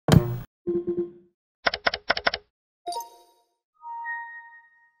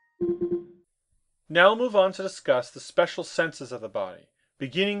Now we'll move on to discuss the special senses of the body,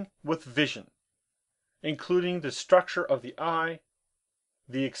 beginning with vision, including the structure of the eye,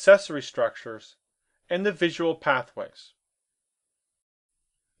 the accessory structures, and the visual pathways.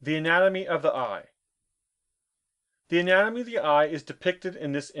 The anatomy of the eye. The anatomy of the eye is depicted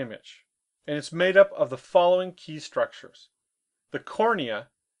in this image, and it's made up of the following key structures. The cornea,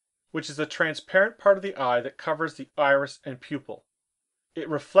 which is the transparent part of the eye that covers the iris and pupil. It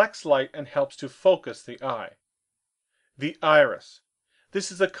reflects light and helps to focus the eye. The iris.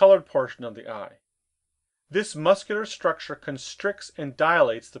 This is the colored portion of the eye. This muscular structure constricts and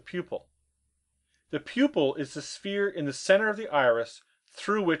dilates the pupil. The pupil is the sphere in the center of the iris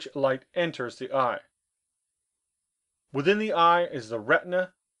through which light enters the eye. Within the eye is the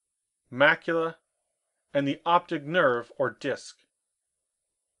retina, macula, and the optic nerve or disc.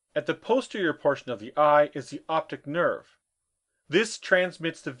 At the posterior portion of the eye is the optic nerve. This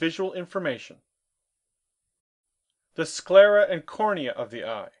transmits the visual information. The sclera and cornea of the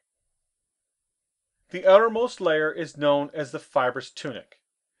eye. The outermost layer is known as the fibrous tunic,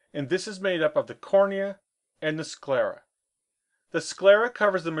 and this is made up of the cornea and the sclera. The sclera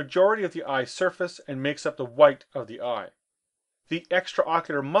covers the majority of the eye surface and makes up the white of the eye. The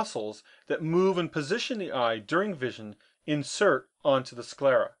extraocular muscles that move and position the eye during vision insert onto the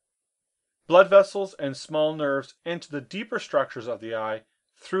sclera. Blood vessels and small nerves enter the deeper structures of the eye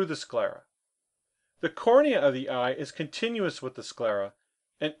through the sclera. The cornea of the eye is continuous with the sclera,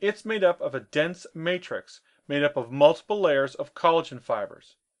 and it's made up of a dense matrix made up of multiple layers of collagen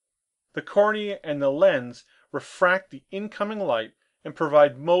fibers. The cornea and the lens refract the incoming light and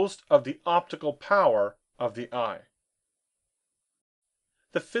provide most of the optical power of the eye.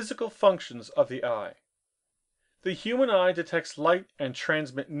 The physical functions of the eye. The human eye detects light and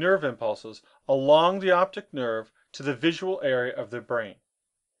transmits nerve impulses along the optic nerve to the visual area of the brain.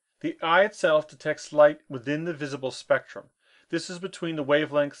 The eye itself detects light within the visible spectrum. This is between the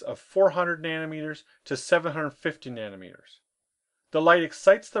wavelengths of 400 nanometers to 750 nanometers. The light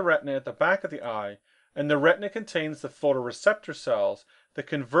excites the retina at the back of the eye, and the retina contains the photoreceptor cells that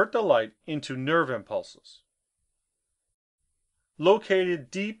convert the light into nerve impulses.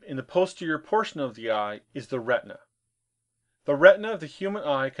 Located deep in the posterior portion of the eye is the retina. The retina of the human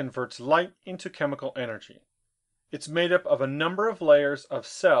eye converts light into chemical energy. It's made up of a number of layers of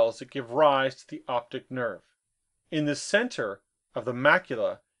cells that give rise to the optic nerve. In the center of the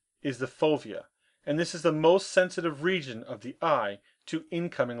macula is the fovea, and this is the most sensitive region of the eye to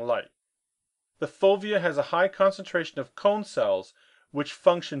incoming light. The fovea has a high concentration of cone cells which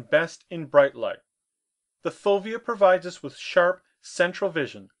function best in bright light. The fovea provides us with sharp central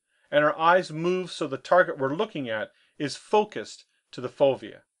vision, and our eyes move so the target we're looking at is focused to the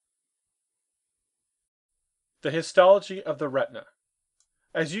fovea. The histology of the retina.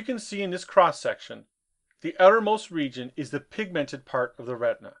 As you can see in this cross section, the outermost region is the pigmented part of the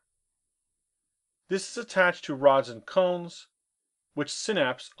retina. This is attached to rods and cones, which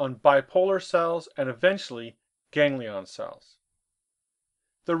synapse on bipolar cells and eventually ganglion cells.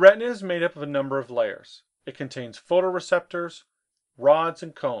 The retina is made up of a number of layers. It contains photoreceptors, rods,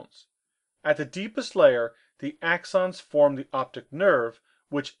 and cones. At the deepest layer, the axons form the optic nerve,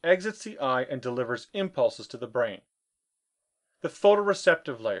 which exits the eye and delivers impulses to the brain. The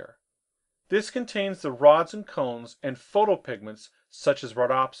photoreceptive layer. This contains the rods and cones and photopigments such as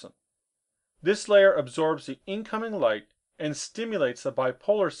rhodopsin. This layer absorbs the incoming light and stimulates the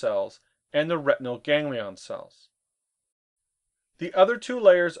bipolar cells and the retinal ganglion cells. The other two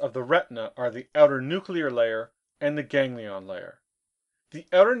layers of the retina are the outer nuclear layer and the ganglion layer. The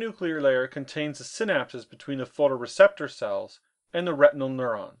outer nuclear layer contains the synapses between the photoreceptor cells and the retinal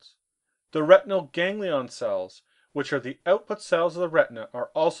neurons. The retinal ganglion cells, which are the output cells of the retina, are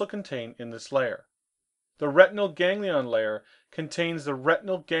also contained in this layer. The retinal ganglion layer contains the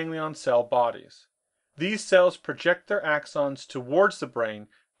retinal ganglion cell bodies. These cells project their axons towards the brain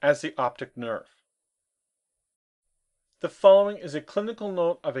as the optic nerve. The following is a clinical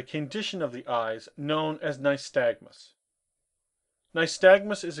note of a condition of the eyes known as nystagmus.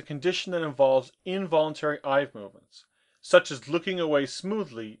 Nystagmus is a condition that involves involuntary eye movements, such as looking away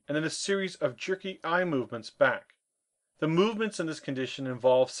smoothly and then a series of jerky eye movements back. The movements in this condition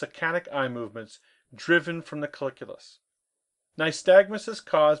involve saccadic eye movements driven from the colliculus. Nystagmus is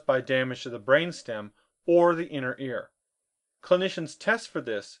caused by damage to the brainstem or the inner ear. Clinicians test for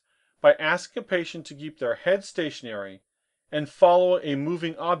this by asking a patient to keep their head stationary and follow a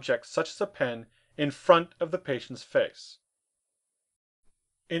moving object such as a pen in front of the patient's face.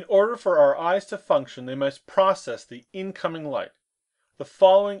 In order for our eyes to function, they must process the incoming light. The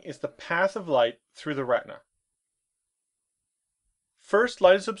following is the path of light through the retina. First,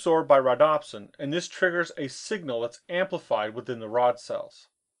 light is absorbed by rhodopsin, and this triggers a signal that's amplified within the rod cells.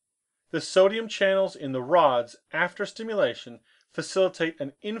 The sodium channels in the rods, after stimulation, facilitate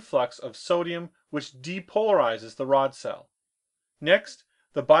an influx of sodium which depolarizes the rod cell. Next,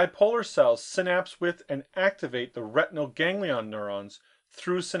 the bipolar cells synapse with and activate the retinal ganglion neurons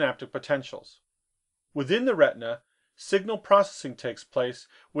through synaptic potentials. Within the retina, signal processing takes place,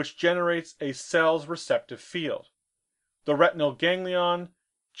 which generates a cell's receptive field. The retinal ganglion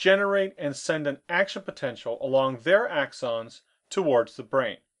generate and send an action potential along their axons towards the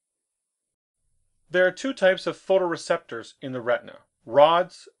brain. There are two types of photoreceptors in the retina,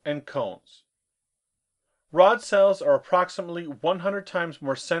 rods and cones. Rod cells are approximately 100 times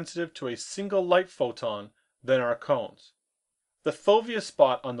more sensitive to a single light photon than are cones. The fovea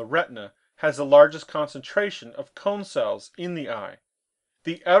spot on the retina has the largest concentration of cone cells in the eye.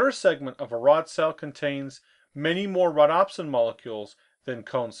 The outer segment of a rod cell contains many more rhodopsin molecules than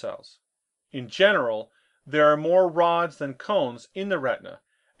cone cells. In general, there are more rods than cones in the retina,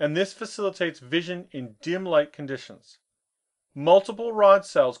 and this facilitates vision in dim light conditions. Multiple rod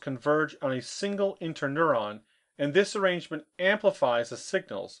cells converge on a single interneuron, and this arrangement amplifies the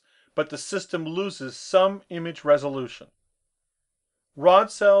signals, but the system loses some image resolution.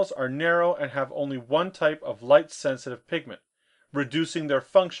 Rod cells are narrow and have only one type of light-sensitive pigment, reducing their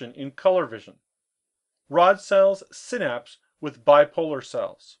function in color vision. Rod cells synapse with bipolar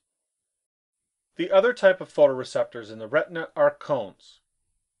cells. The other type of photoreceptors in the retina are cones.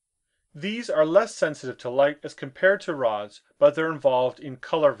 These are less sensitive to light as compared to rods, but they're involved in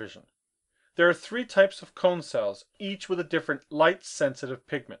color vision. There are three types of cone cells, each with a different light-sensitive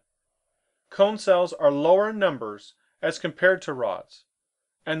pigment. Cone cells are lower in numbers as compared to rods,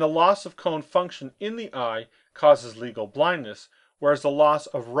 and the loss of cone function in the eye causes legal blindness, whereas the loss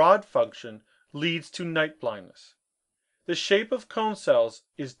of rod function leads to night blindness. The shape of cone cells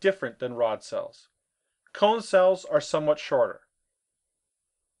is different than rod cells. Cone cells are somewhat shorter.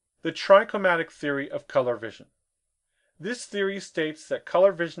 The trichromatic theory of color vision. This theory states that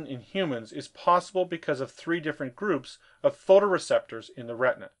color vision in humans is possible because of three different groups of photoreceptors in the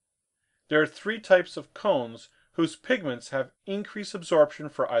retina. There are three types of cones whose pigments have increased absorption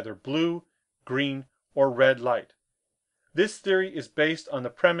for either blue, green, or red light. This theory is based on the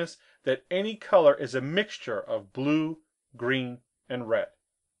premise that any color is a mixture of blue, green, and red.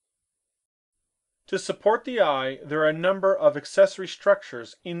 To support the eye, there are a number of accessory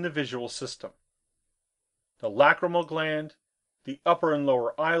structures in the visual system. The lacrimal gland, the upper and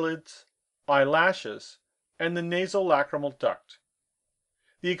lower eyelids, eyelashes, and the nasolacrimal duct.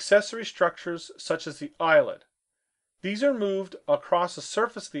 The accessory structures such as the eyelid. These are moved across the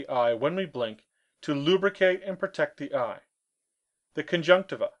surface of the eye when we blink to lubricate and protect the eye. The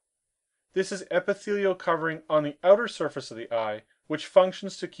conjunctiva. This is epithelial covering on the outer surface of the eye, which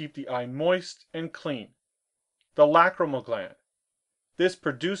functions to keep the eye moist and clean. The lacrimal gland. This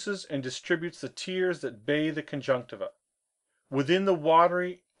produces and distributes the tears that bathe the conjunctiva. Within the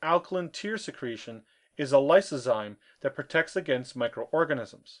watery, alkaline tear secretion is a lysozyme that protects against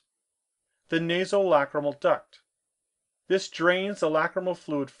microorganisms. The nasolacrimal duct. This drains the lacrimal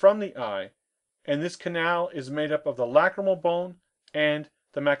fluid from the eye, and this canal is made up of the lacrimal bone and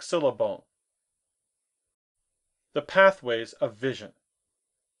the maxilla bone. The pathways of vision.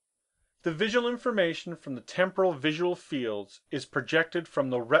 The visual information from the temporal visual fields is projected from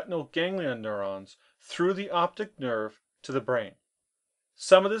the retinal ganglion neurons through the optic nerve to the brain.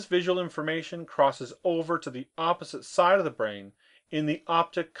 Some of this visual information crosses over to the opposite side of the brain in the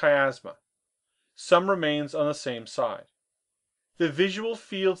optic chiasma. Some remains on the same side. The visual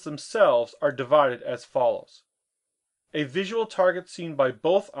fields themselves are divided as follows. A visual target seen by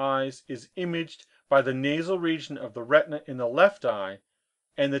both eyes is imaged by the nasal region of the retina in the left eye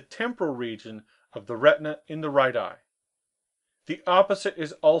and the temporal region of the retina in the right eye. The opposite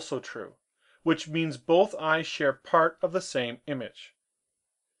is also true, which means both eyes share part of the same image.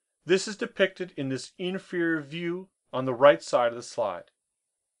 This is depicted in this inferior view on the right side of the slide.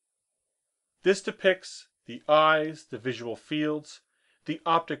 This depicts the eyes, the visual fields, the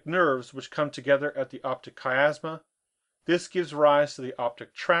optic nerves which come together at the optic chiasma. This gives rise to the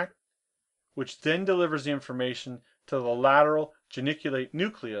optic tract, which then delivers the information to the lateral geniculate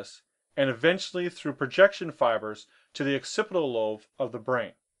nucleus and eventually through projection fibers to the occipital lobe of the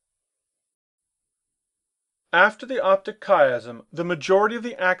brain. After the optic chiasm, the majority of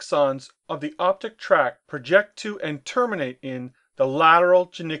the axons of the optic tract project to and terminate in the lateral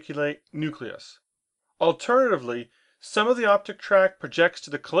geniculate nucleus. Alternatively, some of the optic tract projects to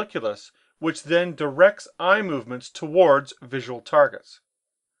the colliculus, which then directs eye movements towards visual targets.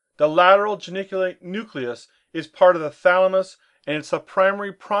 The lateral geniculate nucleus is part of the thalamus, and it's the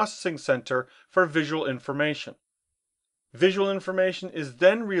primary processing center for visual information. Visual information is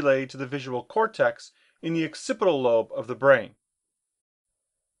then relayed to the visual cortex in the occipital lobe of the brain.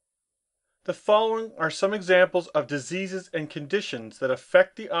 The following are some examples of diseases and conditions that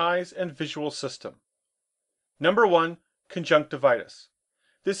affect the eyes and visual system. Number 1, conjunctivitis.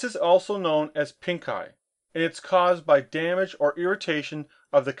 This is also known as pink eye, and it's caused by damage or irritation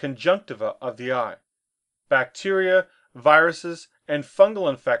of the conjunctiva of the eye. Bacteria, viruses, and fungal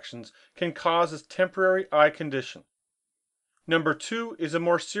infections can cause this temporary eye condition. Number 2 is a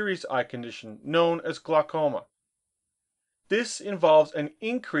more serious eye condition known as glaucoma. This involves an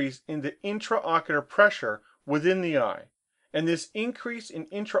increase in the intraocular pressure within the eye, and this increase in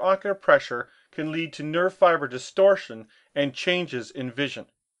intraocular pressure can lead to nerve fiber distortion and changes in vision.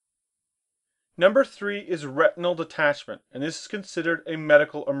 Number 3 is retinal detachment, and this is considered a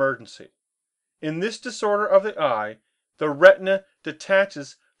medical emergency. In this disorder of the eye, the retina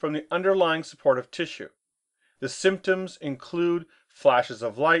detaches from the underlying supportive tissue. The symptoms include flashes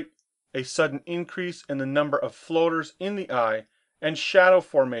of light, a sudden increase in the number of floaters in the eye, and shadow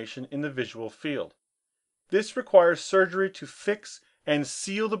formation in the visual field. This requires surgery to fix and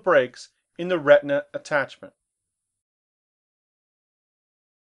seal the breaks in the retina attachment.